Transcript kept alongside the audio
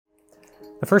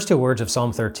The first two words of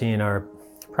Psalm 13 are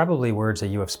probably words that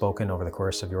you have spoken over the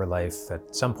course of your life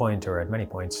at some point or at many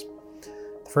points.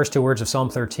 The first two words of Psalm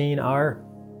 13 are,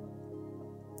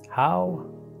 how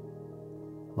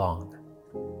long?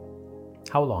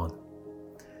 How long?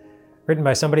 Written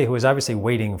by somebody who is obviously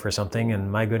waiting for something, and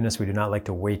my goodness, we do not like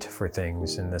to wait for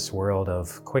things in this world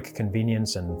of quick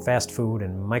convenience and fast food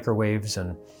and microwaves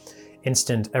and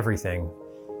instant everything.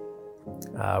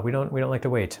 We don't like to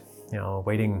wait.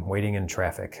 Waiting in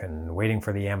traffic and waiting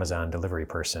for the Amazon delivery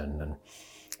person, and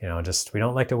we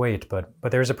don't like to wait. But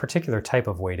there's a particular type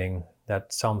of waiting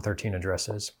that Psalm 13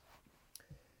 addresses.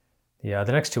 The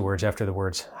next two words after the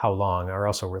words "how long" are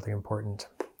also really important.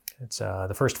 It's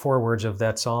the first four words of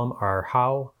that psalm are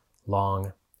 "How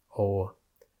long, O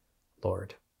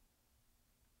Lord?"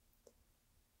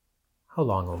 How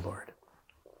long, O Lord?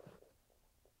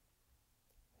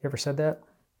 You ever said that?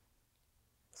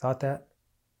 Thought that?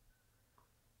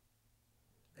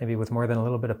 Maybe with more than a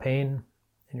little bit of pain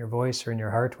in your voice or in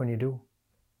your heart when you do.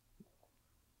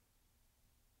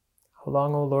 How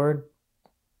long, O Lord,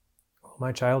 will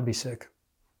my child be sick?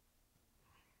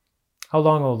 How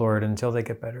long, O Lord, until they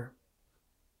get better?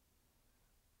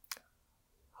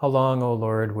 How long, O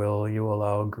Lord, will you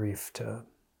allow grief to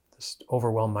just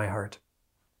overwhelm my heart?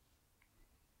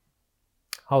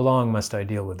 How long must I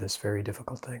deal with this very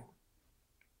difficult thing?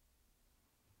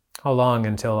 How long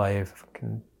until I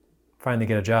can finally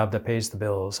get a job that pays the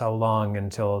bills? How long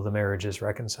until the marriage is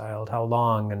reconciled? How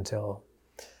long until...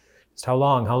 Just how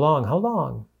long, how long, how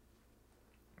long?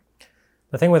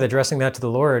 The thing with addressing that to the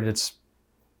Lord, it's,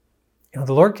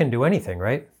 the Lord can do anything,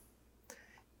 right?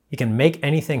 He can make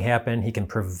anything happen. He can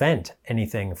prevent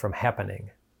anything from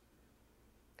happening.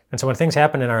 And so when things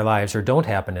happen in our lives or don't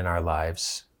happen in our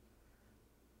lives,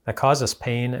 that cause us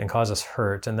pain and cause us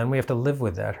hurt, and then we have to live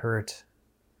with that hurt.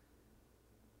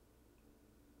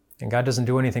 And God doesn't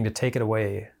do anything to take it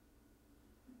away.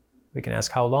 We can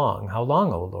ask, how long? How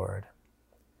long, O Lord?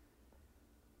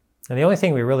 And the only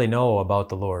thing we really know about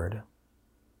the Lord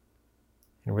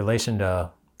in relation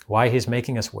to why He's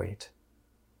making us wait,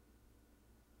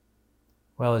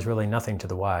 well, is really nothing to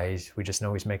the why. We just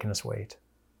know He's making us wait.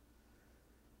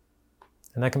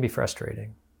 And that can be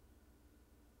frustrating.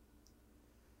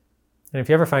 And if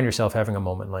you ever find yourself having a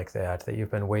moment like that you've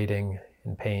been waiting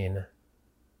in pain,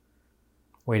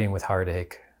 waiting with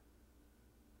heartache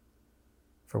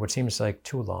for what seems like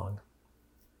too long,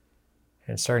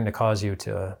 and it's starting to cause you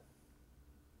to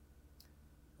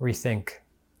rethink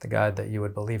the God that you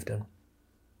had believed in.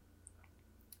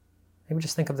 Maybe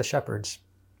just think of the shepherds.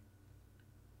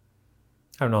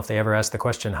 I don't know if they ever asked the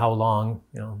question, how long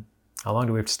do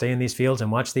we have to stay in these fields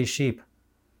and watch these sheep?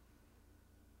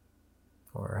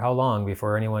 Or how long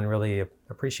before anyone really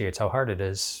appreciates how hard it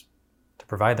is to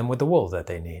provide them with the wool that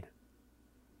they need?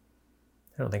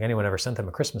 I don't think anyone ever sent them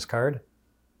a Christmas card.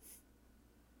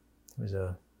 It was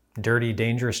a dirty,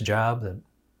 dangerous job that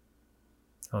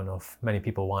I don't know if many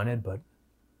people wanted, but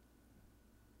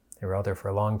they were out there for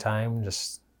a long time,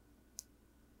 just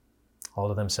all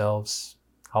to themselves.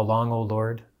 How long, O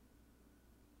Lord?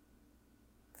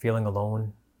 Feeling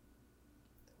alone,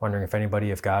 wondering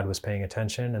if God was paying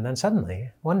attention. And then suddenly,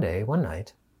 one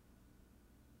night,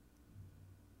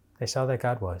 they saw that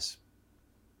God was.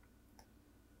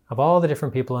 Of all the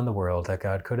different people in the world that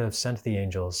God could have sent the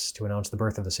angels to announce the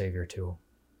birth of the Savior to,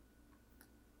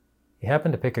 He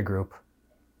happened to pick a group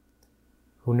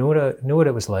who knew what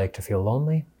it was like to feel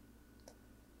lonely,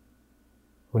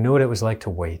 who knew what it was like to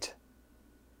wait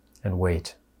and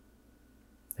wait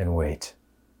and wait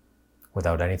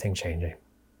without anything changing.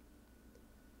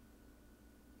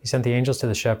 He sent the angels to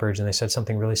the shepherds, and they said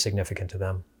something really significant to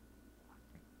them.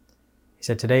 He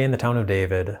said, today in the town of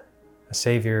David, a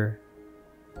Savior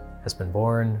has been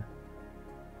born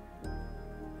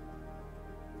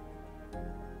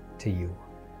to you.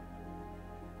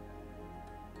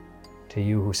 To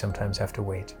you who sometimes have to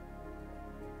wait,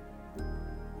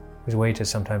 whose wait is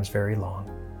sometimes very long.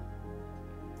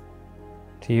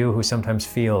 To you who sometimes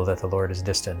feel that the Lord is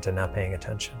distant and not paying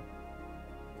attention.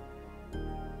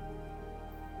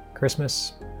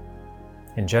 Christmas,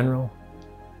 in general,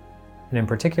 and in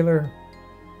particular,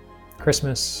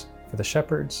 Christmas for the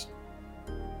shepherds,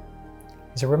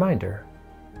 is a reminder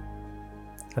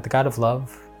that the God of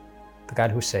love, the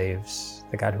God who saves,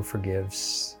 the God who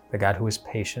forgives, the God who is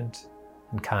patient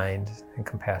and kind and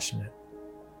compassionate,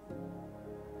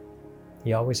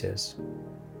 He always is,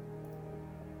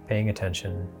 paying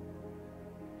attention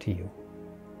to you.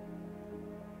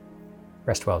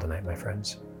 Rest well tonight, my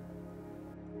friends.